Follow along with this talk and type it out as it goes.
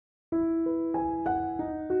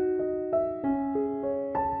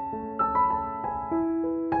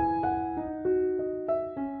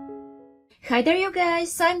Hi there you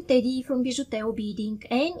guys, I'm Teddy from BijuTeo Beading,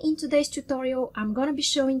 and in today's tutorial I'm gonna be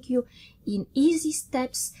showing you in easy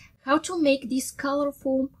steps how to make these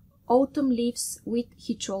colorful autumn leaves with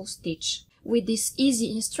Huchol stitch. With these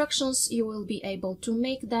easy instructions you will be able to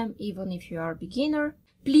make them even if you are a beginner.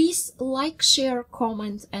 Please like, share,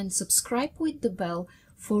 comment and subscribe with the bell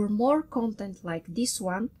for more content like this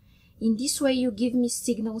one. In this way you give me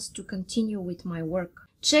signals to continue with my work.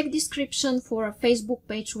 Check description for a Facebook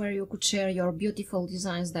page where you could share your beautiful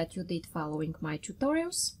designs that you did following my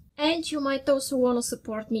tutorials. And you might also want to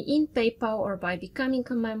support me in PayPal or by becoming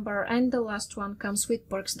a member, and the last one comes with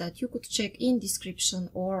perks that you could check in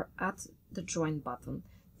description or at the join button.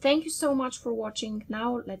 Thank you so much for watching.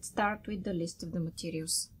 Now let's start with the list of the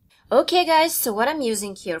materials. Okay guys, so what I'm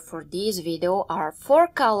using here for this video are 4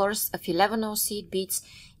 colors of 11 seed beads: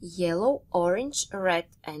 yellow, orange, red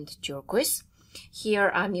and turquoise. Here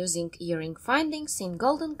I'm using earring findings in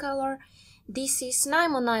golden color. This is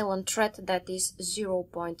Nymo Nylon Thread that is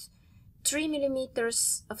 0.3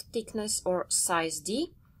 millimeters of thickness or size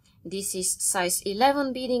D. This is size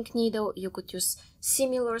 11 beading needle. You could use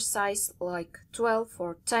similar size like 12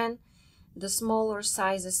 or 10. The smaller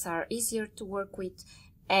sizes are easier to work with.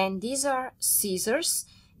 And these are scissors.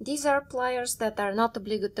 These are pliers that are not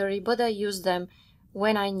obligatory, but I use them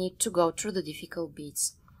when I need to go through the difficult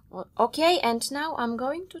beads. Okay, and now I'm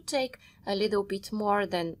going to take a little bit more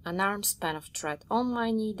than an arm span of thread on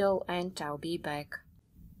my needle and I'll be back.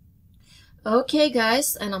 Okay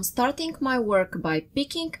guys, and I'm starting my work by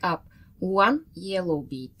picking up one yellow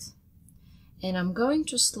bead. And I'm going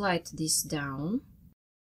to slide this down.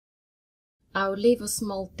 I'll leave a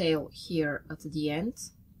small tail here at the end.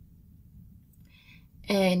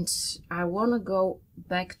 And I want to go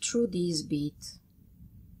back through this bead,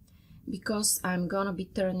 because I'm gonna be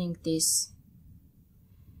turning this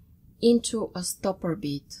into a stopper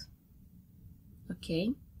bead.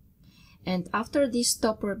 Okay, and after this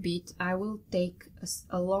stopper bead I will take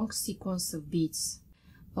a long sequence of beads.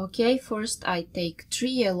 Okay, first I take 3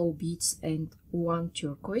 yellow beads and 1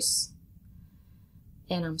 turquoise,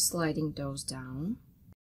 and I'm sliding those down.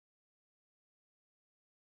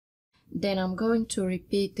 Then I'm going to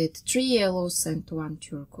repeat it, 3 yellows and 1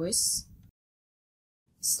 turquoise.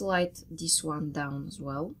 Slide this one down as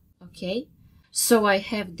well. Okay, so I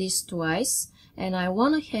have this twice and I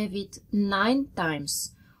want to have it 9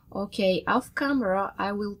 times. Okay, off camera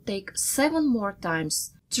I will take 7 more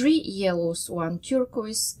times, 3 yellows, 1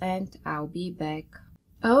 turquoise, and I'll be back.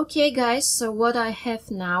 Okay guys, so what I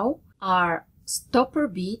have now are stopper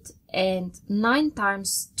bead and 9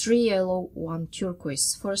 times 3 yellow, 1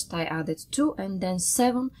 turquoise. First I added 2 and then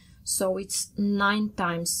 7, so it's 9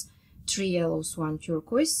 times 3 yellows, 1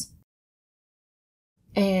 turquoise.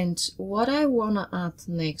 And what I wanna add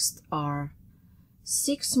next are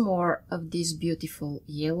 6 more of these beautiful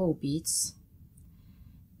yellow beads,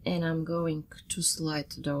 and I'm going to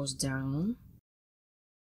slide those down.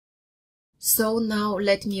 So now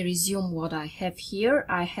let me resume what I have here.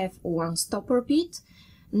 I have 1 stopper bead,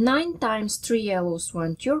 9 times 3 yellows,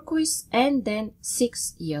 1 turquoise, and then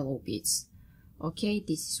 6 yellow beads. Okay,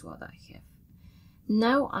 this is what I have.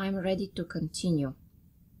 Now I'm ready to continue.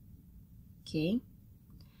 Okay,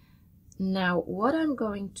 now what I'm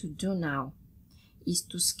going to do now is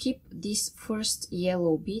to skip this first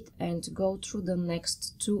yellow bead and go through the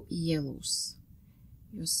next 2 yellows.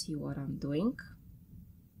 You see what I'm doing?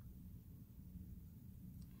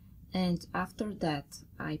 And after that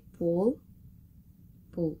I pull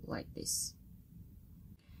like this.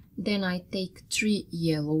 Then I take 3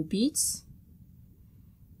 yellow beads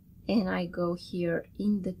and I go here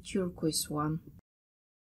in the turquoise one.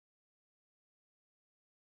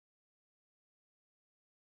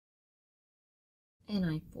 And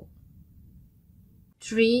I pull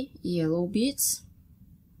 3 yellow beads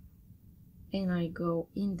and I go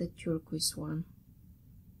in the turquoise one.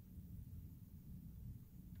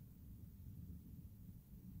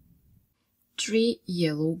 Three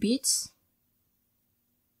yellow beads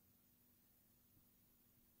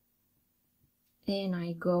and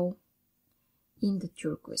I go in the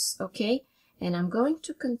turquoise. Okay, and I'm going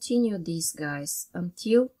to continue this guys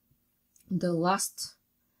until the last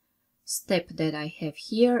step that I have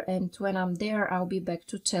here, and when I'm there I'll be back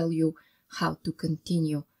to tell you how to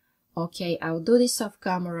continue. Okay, I'll do this off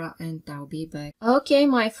camera and I'll be back. Okay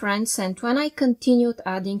my friends, and when I continued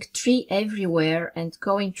adding 3 everywhere and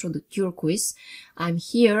going through the turquoise, I'm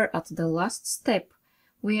here at the last step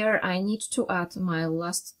where I need to add my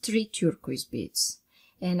last 3 turquoise beads.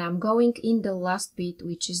 And I'm going in the last bead,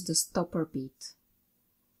 which is the stopper bead.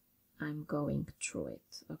 I'm going through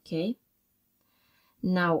it, okay?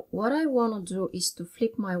 Now what I want to do is to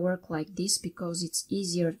flip my work like this because it's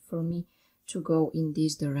easier for me to go in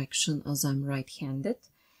this direction as I'm right-handed.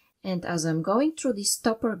 And as I'm going through this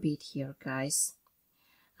stopper bead here, guys,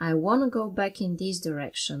 I want to go back in this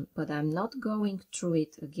direction, but I'm not going through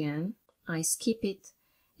it again. I skip it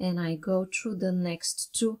and I go through the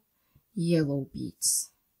next 2 yellow beads.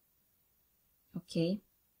 Okay.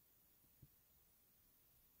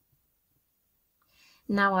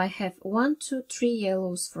 Now I have 1, 2, 3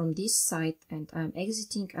 yellows from this side and I'm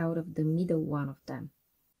exiting out of the middle one of them.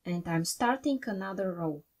 And I'm starting another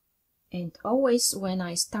row. And always when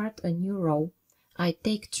I start a new row, I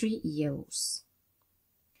take 3 yellows.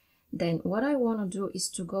 Then what I want to do is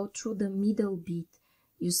to go through the middle bead.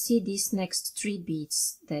 You see these next 3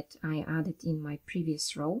 beads that I added in my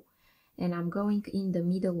previous row, and I'm going in the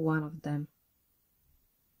middle one of them.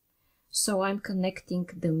 So I'm connecting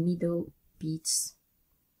the middle beads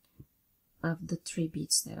of the 3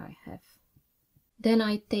 beads that I have. Then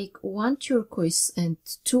I take 1 turquoise and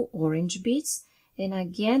 2 orange beads, and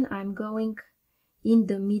again I'm going in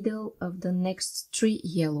the middle of the next 3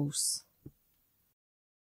 yellows.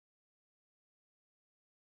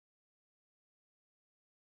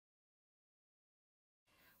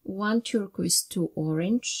 One turquoise, 2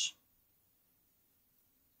 orange,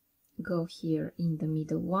 go here in the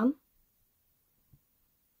middle one.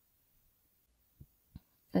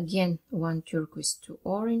 Again 1 turquoise, 2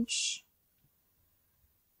 orange,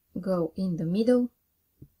 go in the middle.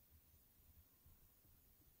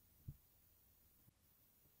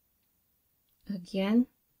 Again.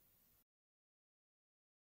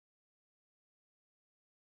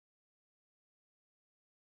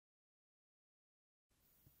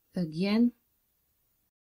 Again.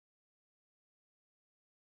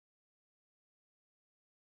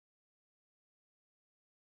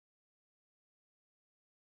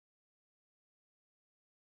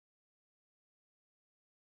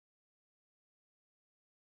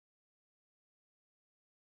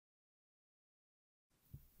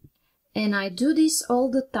 And I do this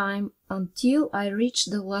all the time until I reach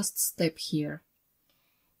the last step here.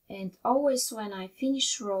 And always when I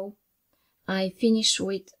finish row, I finish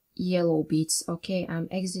with yellow beads. Okay, I'm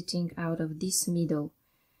exiting out of this middle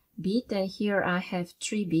bead, and here I have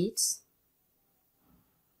 3 beads.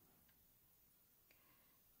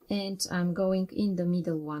 And I'm going in the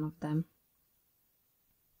middle one of them.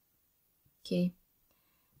 Okay,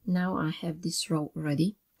 now I have this row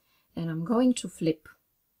ready, and I'm going to flip.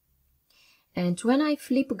 And when I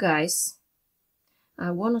flip, guys,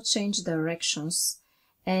 I want to change directions,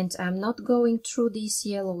 and I'm not going through this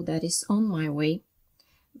yellow that is on my way,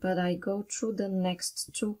 but I go through the next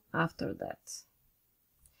 2 after that.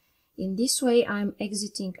 In this way, I'm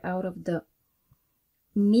exiting out of the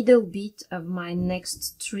middle bead of my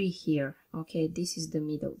next 3 here. Okay, this is the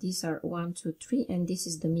middle. These are 1, 2, 3, and this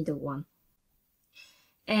is the middle one.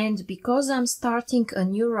 And because I'm starting a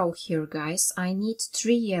new row here, guys, I need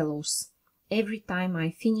 3 yellows. Every time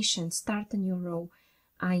I finish and start a new row,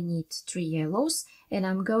 I need 3 yellows, and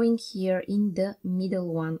I'm going here in the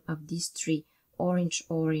middle one of these 3, orange,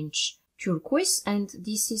 orange, turquoise, and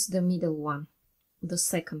this is the middle one, the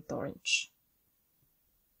second orange.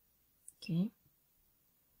 Okay.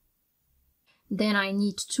 Then I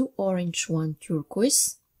need 2 orange, 1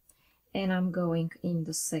 turquoise, and I'm going in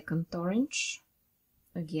the second orange,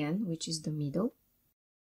 again, which is the middle.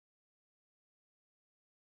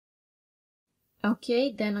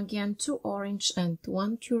 Okay, then again 2 orange and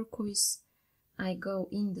 1 turquoise. I go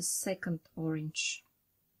in the second orange,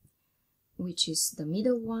 which is the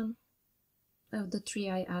middle one of the 3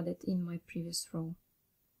 I added in my previous row.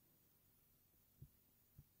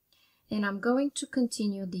 And I'm going to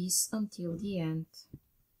continue this until the end.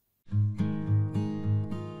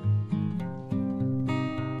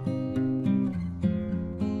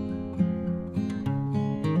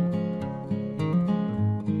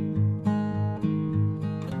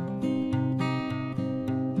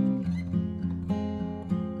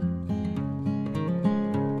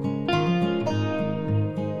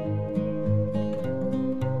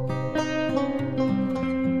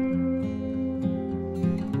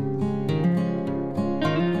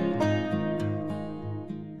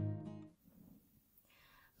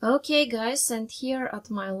 Okay guys, and here at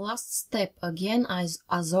my last step again, as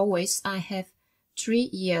always, I have 3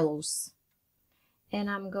 yellows, and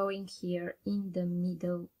I'm going here in the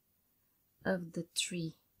middle of the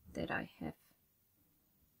 3 that I have,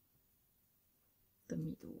 the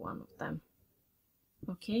middle one of them.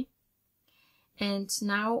 Okay, and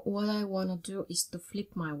now what I want to do is to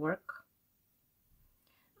flip my work.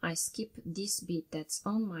 I skip this bead that's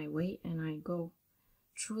on my way and I go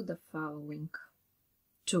through the following.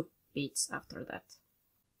 2 beads after that.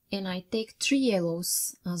 And I take 3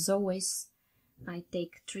 yellows. As always, I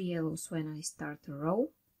take 3 yellows when I start a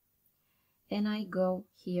row, and I go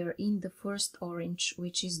here in the first orange,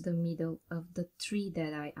 which is the middle of the 3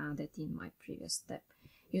 that I added in my previous step.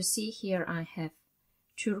 You see here I have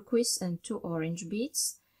turquoise and 2 orange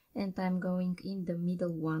beads, and I'm going in the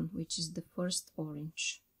middle one, which is the first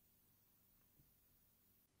orange.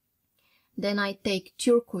 Then I take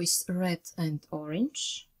turquoise, red and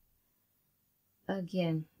orange,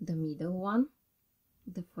 again the middle one,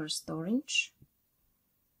 the first orange,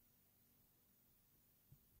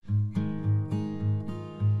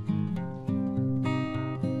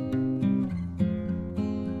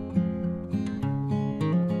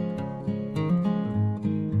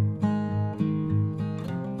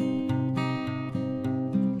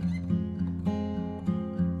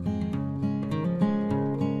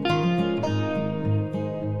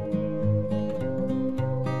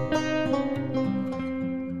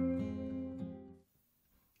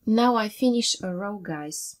 Now I finish a row,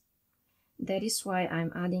 guys. That is why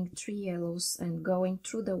I'm adding 3 yellows and going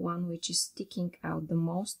through the one which is sticking out the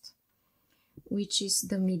most, which is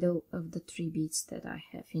the middle of the 3 beads that I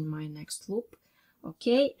have in my next loop.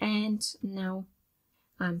 Okay, and now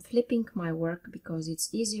I'm flipping my work because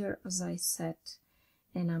it's easier, as I said,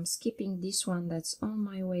 and I'm skipping this one that's on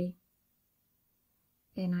my way,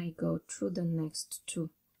 and I go through the next 2.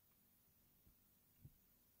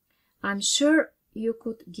 I'm sure you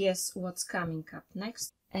could guess what's coming up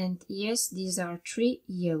next. And yes, these are 3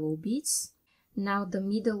 yellow beads. Now the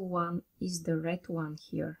middle one is the red one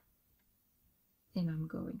here. And I'm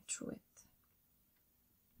going through it.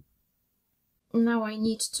 Now I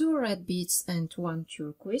need 2 red beads and 1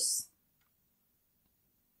 turquoise.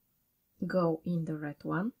 Go in the red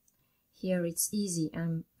one. Here it's easy,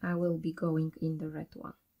 and I will be going in the red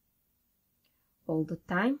one all the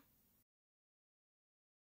time.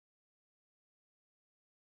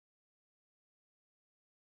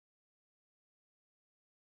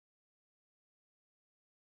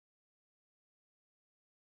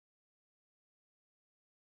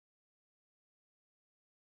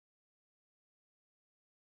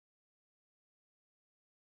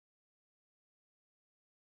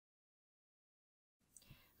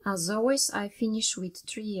 As always, I finish with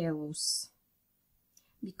 3 yellows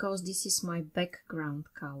because this is my background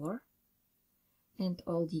color and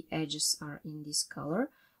all the edges are in this color.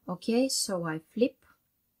 Okay, so I flip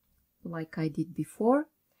like I did before.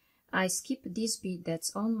 I skip this bead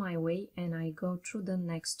that's on my way and I go through the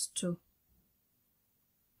next 2.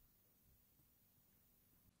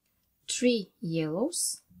 3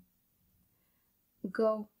 yellows,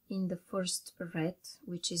 go in the first red,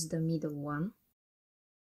 which is the middle one.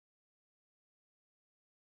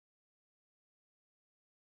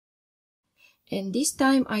 And this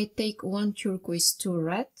time I take 1 turquoise, 2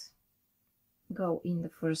 red, go in the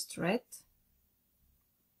first red,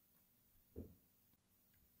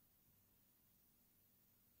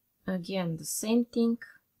 again the same thing,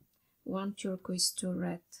 1 turquoise, 2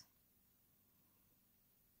 red,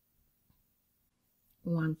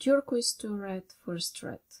 1 turquoise, 2 red, first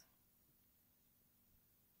red.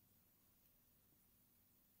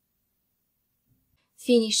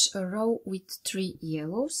 Finish a row with 3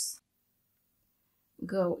 yellows.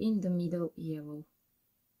 Go in the middle yellow.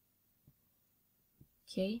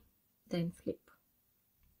 Okay, then flip.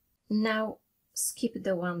 Now skip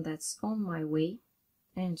the one that's on my way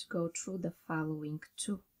and go through the following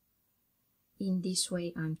 2. In this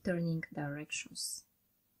way I'm turning directions.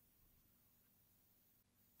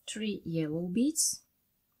 3 yellow beads,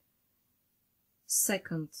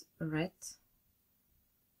 second red,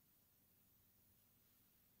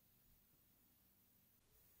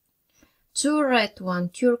 two red, 1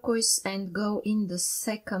 turquoise, and go in the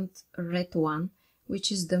second red one,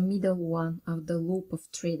 which is the middle one of the loop of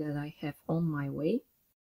 3 that I have on my way.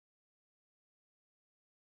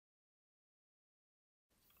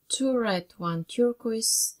 2 red, 1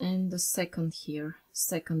 turquoise, and the second here,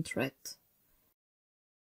 second red.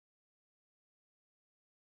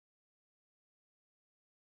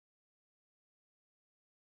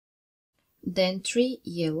 Then 3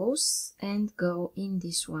 yellows and go in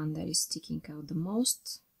this one that is sticking out the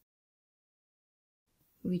most,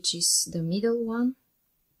 which is the middle one.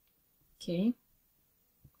 Okay.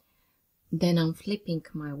 Then I'm flipping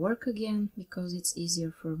my work again because it's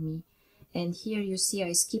easier for me. And here you see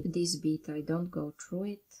I skip this bead, I don't go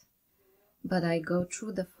through it, but I go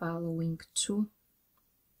through the following 2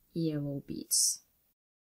 yellow beads.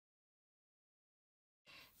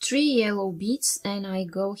 3 yellow beads and I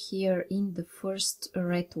go here in the first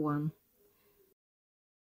red one.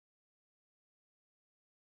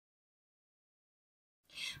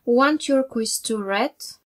 1 turquoise, 2 red,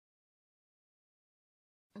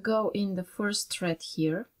 go in the first thread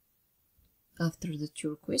here after the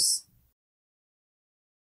turquoise,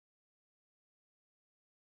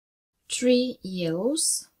 3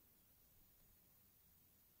 yellows,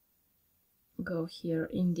 go here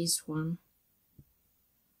in this one.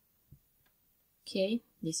 Okay,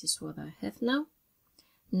 this is what I have now.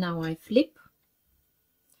 Now I flip,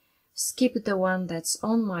 skip the one that's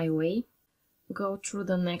on my way, go through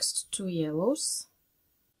the next 2 yellows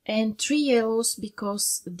and 3 yellows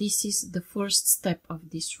because this is the first step of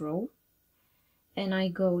this row, and I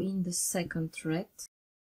go in the second thread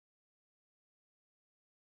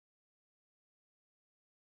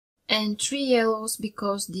and 3 yellows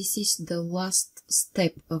because this is the last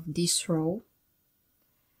step of this row,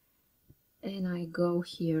 and I go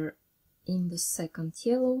here in the second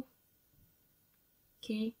yellow.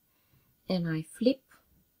 Okay, and I flip,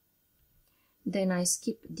 then I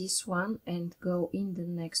skip this one and go in the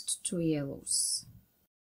next 2 yellows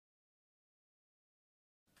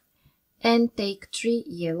and take 3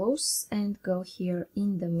 yellows and go here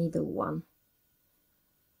in the middle one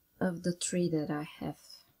of the 3 that I have.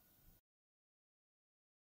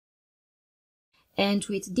 And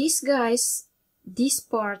with this, guys, this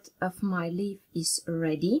part of my leaf is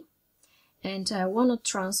ready and I want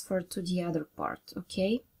to transfer to the other part.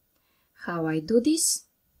 Okay, how I do this?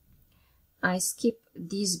 I skip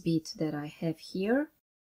this bead that I have here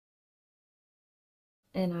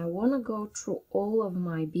and I want to go through all of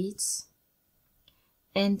my beads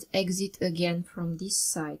and exit again from this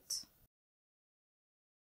side.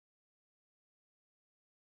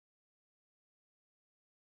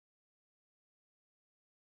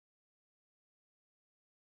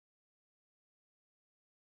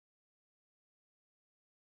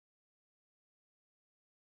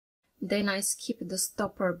 Then I skip the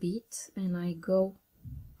stopper bead and I go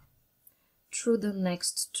through the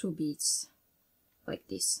next 2 beads like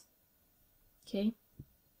this. Okay,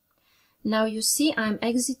 now you see I'm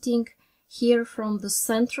exiting here from the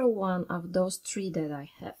central one of those 3 that I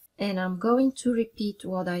have, and I'm going to repeat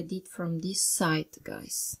what I did from this side,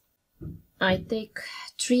 guys. I take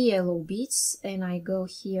 3 yellow beads and I go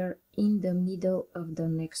here in the middle of the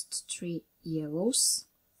next 3 yellows,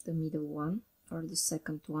 the middle one or the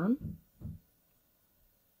second one.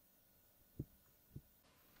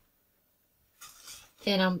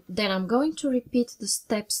 And then I'm going to repeat the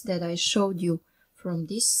steps that I showed you from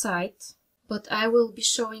this side, but I will be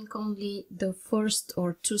showing only the first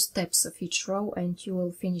or 2 steps of each row and you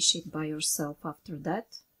will finish it by yourself after that.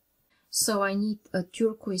 So I need a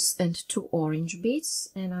turquoise and 2 orange beads,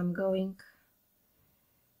 and I'm going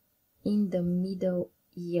in the middle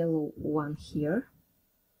yellow one here.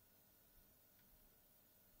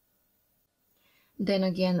 Then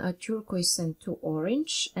again a turquoise and 2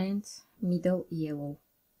 orange and middle yellow,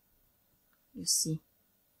 you see.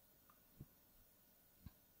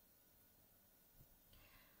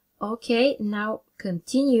 Okay, now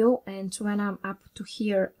continue, and when I'm up to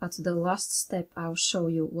here at the last step, I'll show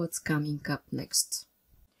you what's coming up next.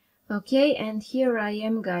 Okay, and here I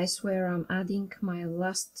am, guys, where I'm adding my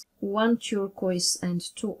last 1 turquoise and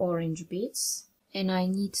 2 orange beads, and I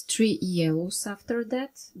need 3 yellows after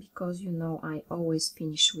that, because you know I always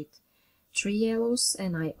finish with 3 yellows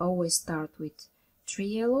and I always start with 3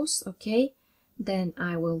 yellows. Okay, then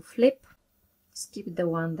I will flip, skip the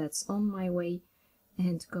one that's on my way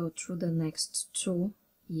and go through the next 2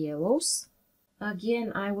 yellows.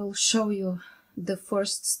 Again, I will show you the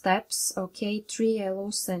first steps. Okay, 3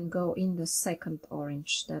 yellows and go in the second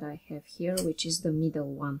orange that I have here, which is the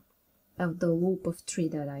middle one of the loop of 3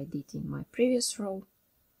 that I did in my previous row.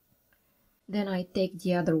 Then I take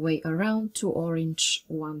the other way around, 2 orange,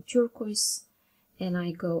 1 turquoise, and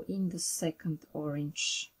I go in the second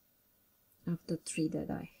orange of the 3 that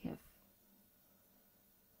I have.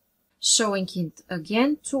 Showing it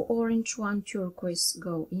again, 2 orange, 1 turquoise,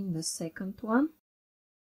 go in the second one.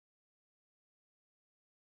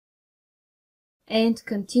 And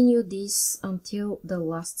continue this until the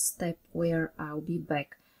last step where I'll be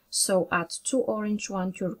back. So add 2 orange,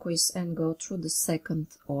 1 turquoise and go through the second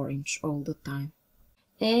orange all the time.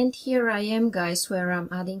 And here I am, guys, where I'm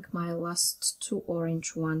adding my last 2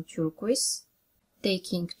 orange, 1 turquoise,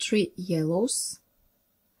 taking 3 yellows,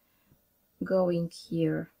 going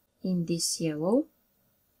here in this yellow,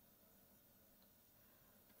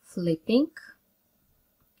 flipping,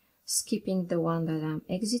 skipping the one that I'm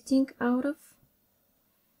exiting out of,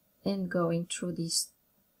 and going through these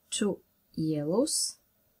 2 yellows,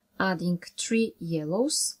 adding 3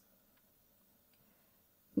 yellows,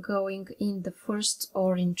 going in the first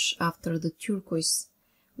orange after the turquoise,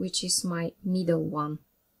 which is my middle one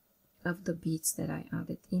of the beads that I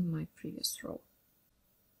added in my previous row.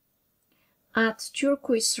 Add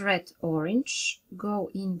turquoise red orange, go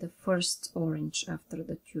in the first orange after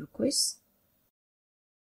the turquoise.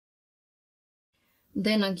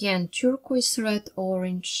 Then again turquoise red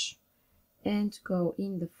orange and go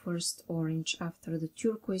in the first orange after the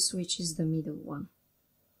turquoise, which is the middle one.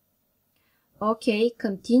 Okay,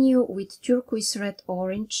 continue with turquoise red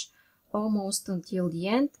orange almost until the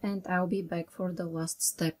end, and I'll be back for the last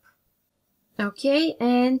step. Okay,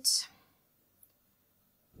 and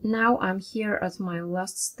now I'm here at my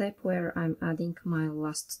last step where I'm adding my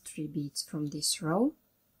last 3 beads from this row,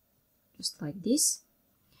 just like this.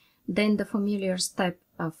 Then the familiar step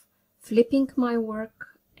of flipping my work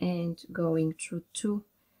and going through 2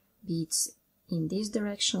 beads in this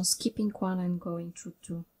direction, skipping 1 and going through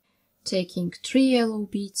 2, taking 3 yellow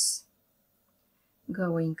beads,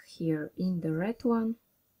 going here in the red one,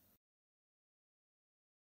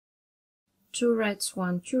 2 reds,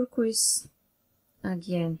 1 turquoise,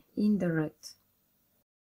 again in the red,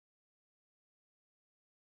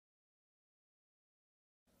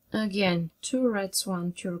 again 2 reds,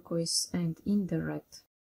 1 turquoise, and in the red.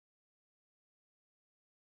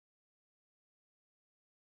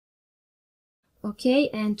 Okay,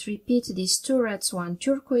 and repeat these 2 reds, 1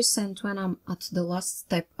 turquoise, and when I'm at the last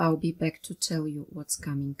step I'll be back to tell you what's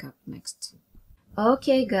coming up next.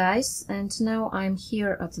 Okay guys, and now I'm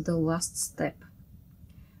here at the last step.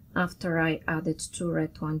 After I added 2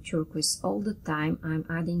 red, 1 turquoise all the time, I'm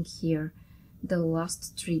adding here the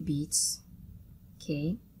last 3 beads.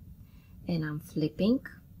 Okay, and I'm flipping,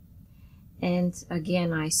 and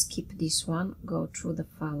again I skip this one, go through the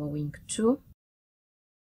following 2,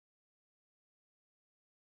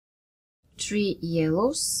 3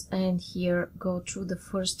 yellows, and here go through the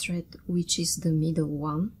first thread, which is the middle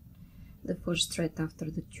one. The first thread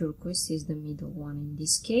after the turquoise is the middle one in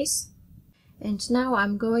this case. And now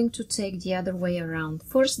I'm going to take the other way around.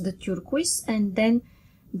 First the turquoise and then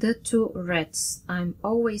the 2 reds. I'm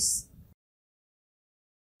always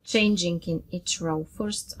changing in each row.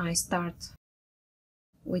 First I start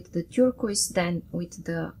with the turquoise, then with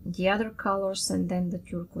the other colors, and then the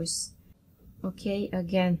turquoise. Okay,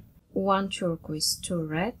 again 1 turquoise, 2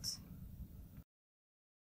 red,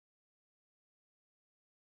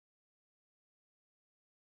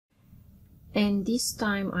 and this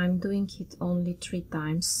time I'm doing it only 3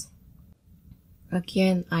 times.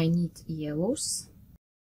 Again I need yellows,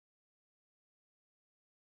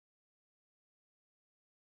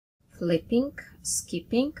 flipping,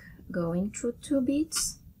 skipping, going through 2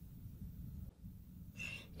 beads,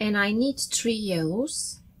 and I need 3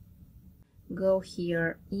 yellows, go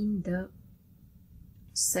here in the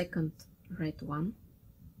second red one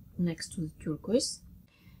next to the turquoise,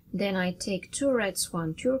 then I take 2 reds,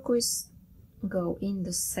 1 turquoise, go in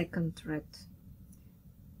the second red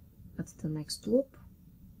at the next loop,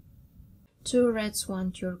 2 reds,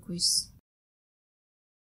 1 turquoise,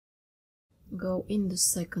 go in the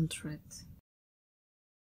second red,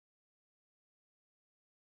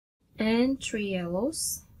 and 3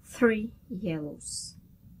 yellows, 3 yellows.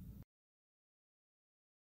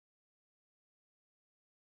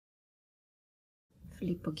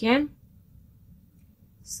 Flip again,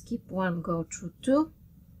 skip 1, go through 2,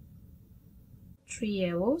 3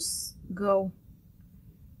 yellows, go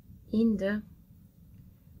in the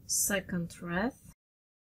second red,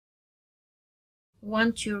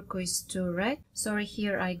 1 turquoise, 2 red. Sorry,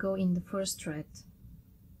 here I go in the first red,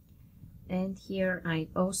 and here I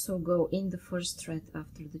also go in the first red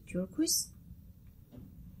after the turquoise,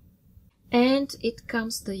 and it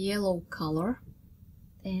comes the yellow color,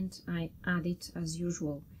 and I add it as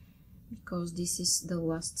usual because this is the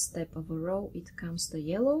last step of a row. It comes the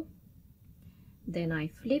yellow, then I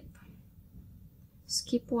flip,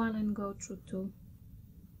 skip 1 and go through 2,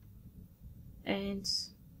 and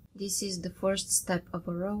this is the first step of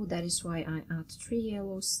a row. That is why I add 3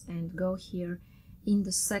 yellows and go here in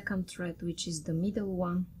the second thread, which is the middle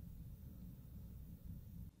one,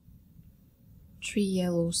 3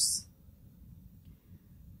 yellows,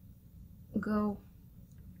 go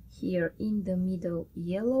here in the middle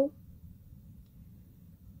yellow,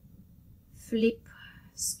 flip,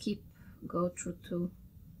 skip, go through 2,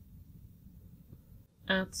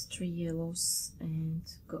 add 3 yellows and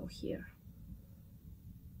go here.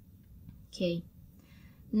 Okay,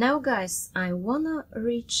 now guys, I wanna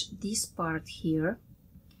reach this part here.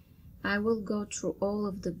 I will go through all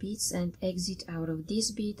of the beads and exit out of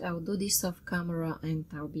this bead. I'll do this off camera and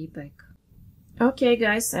I'll be back. Okay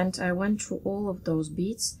guys, and I went through all of those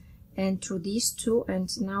beads and through these 2, and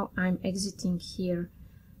now I'm exiting here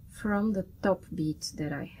from the top bead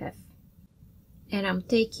that I have. And I'm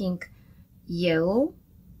taking yellow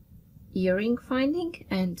earring finding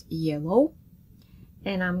and yellow,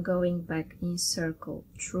 and I'm going back in circle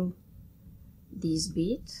through this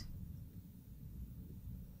bead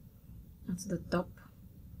at the top.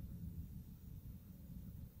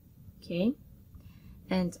 Okay,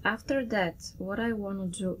 and after that what I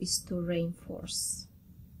want to do is to reinforce.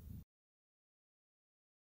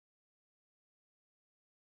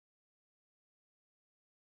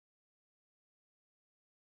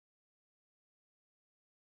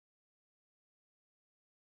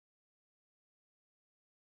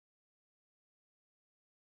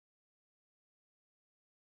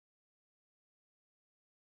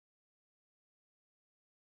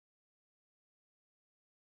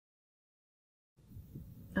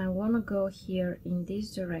 I want to go here in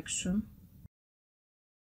this direction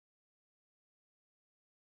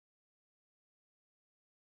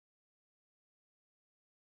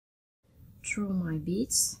through my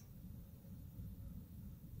beads.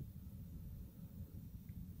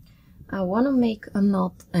 I want to make a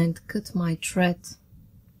knot and cut my thread.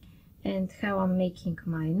 And how I'm making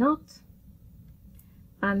my knot,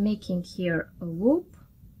 I'm making here a loop,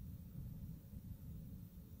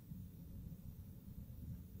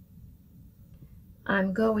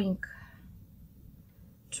 I'm going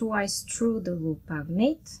twice through the loop I've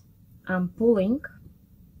made, I'm pulling,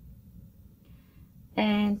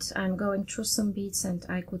 and I'm going through some beads, and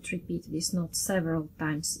I could repeat this knot several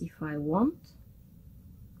times if I want.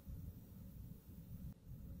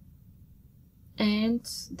 And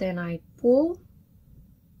then I pull,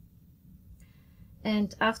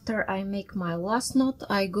 and after I make my last knot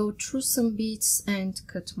I go through some beads and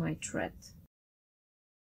cut my thread.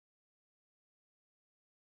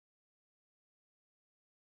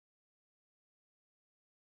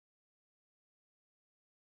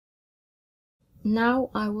 Now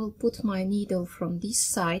I will put my needle from this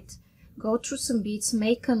side, go through some beads,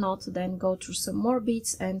 make a knot, then go through some more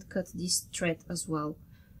beads and cut this thread as well.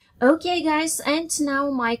 Okay guys, and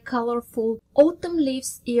now my colorful autumn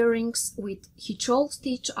leaves earrings with Huchol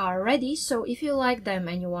stitch are ready. So if you like them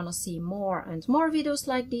and you want to see more and more videos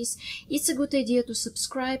like this, it's a good idea to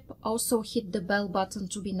subscribe. Also hit the bell button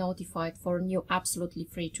to be notified for new absolutely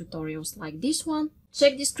free tutorials like this one.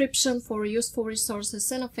 Check description for useful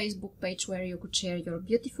resources and a Facebook page where you could share your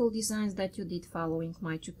beautiful designs that you did following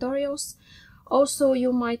my tutorials. Also,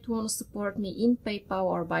 you might want to support me in PayPal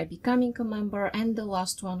or by becoming a member, and the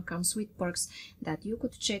last one comes with perks that you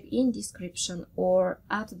could check in description or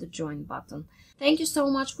at the join button. Thank you so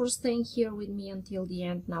much for staying here with me until the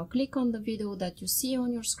end. Now click on the video that you see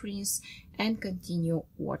on your screens and continue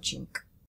watching.